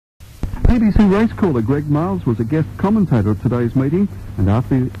BBC race caller Greg Miles was a guest commentator at today's meeting, and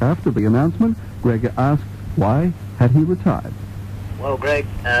after the announcement, Greg asked why had he retired. Well, Greg,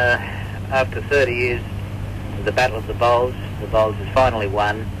 after 30 years of the Battle of the Bowls has finally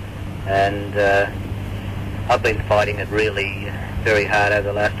won, and I've been fighting it really very hard over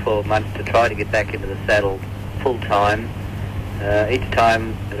the last 12 months to try to get back into the saddle full time. Each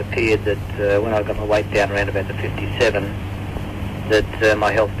time it appeared that when I got my weight down around about the 57, that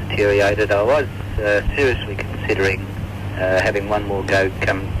my health deteriorated. I was seriously considering having one more go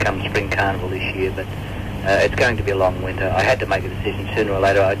come Spring Carnival this year, but it's going to be a long winter. I had to make a decision sooner or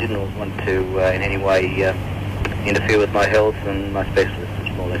later. I didn't want to in any way interfere with my health, and my specialist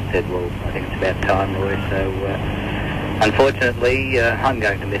has more or less said, well, I think it's about time, Roy. So unfortunately, I'm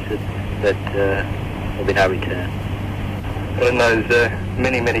going to miss it, but there'll be no return. Well, in those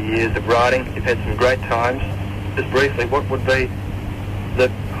many, many years of riding, you've had some great times. Just briefly, what would be the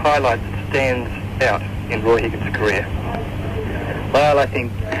highlight that stands out in Roy Higgins' career? Well, I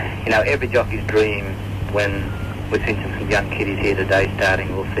think, every jockey's dream when we've seen some young kiddies here today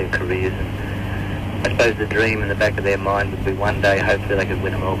starting off their careers, and I suppose the dream in the back of their mind would be one day hopefully they could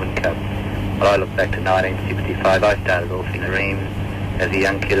win a Melbourne Cup. Well, I look back to 1965. I started off in Ream as a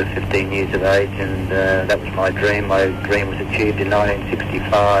young kid of 15 years of age, and that was my dream. My dream was achieved in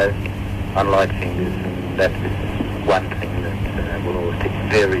 1965 on light fingers, and that is one thing that will always stick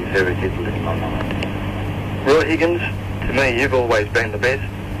very, very vividly in my mind. Roy Higgins, to me, you've always been the best.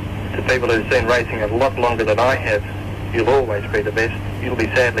 To people who've seen racing a lot longer than I have, you'll always be the best. You'll be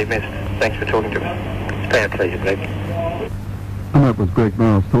sadly missed. Thanks for talking to us. It's been a pleasure, Greg. And that was Greg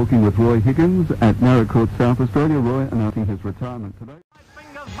Miles talking with Roy Higgins at Narracourt, South Australia. Roy announcing his retirement today.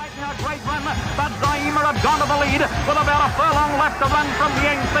 Making a great run, but Zaima have gone to the lead with about a furlong left to run from the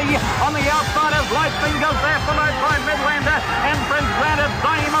NC. On the outside is Lightfingers there, followed by Midlander and Prince Granted.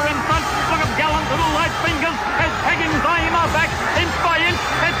 Zaima in front. Look at gallant little Lightfingers is pegging Zaima back inch by inch.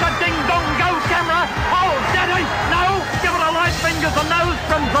 It's a ding-dong go camera. Oh, Daddy, no! Give it a Lightfingers, a nose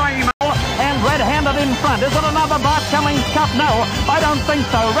from Zaima. And red-handed in front. Is it another Bart Cummings Cup? No, I don't think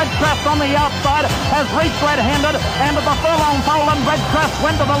so. Red Crest on the outside has reached red-handed, and at the furlong pole, and Red Crest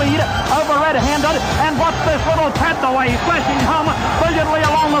went to the lead over red-handed. And watch this little Tataway flashing home brilliantly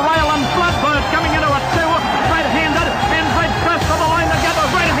along the rail, and Bloodbird coming into it.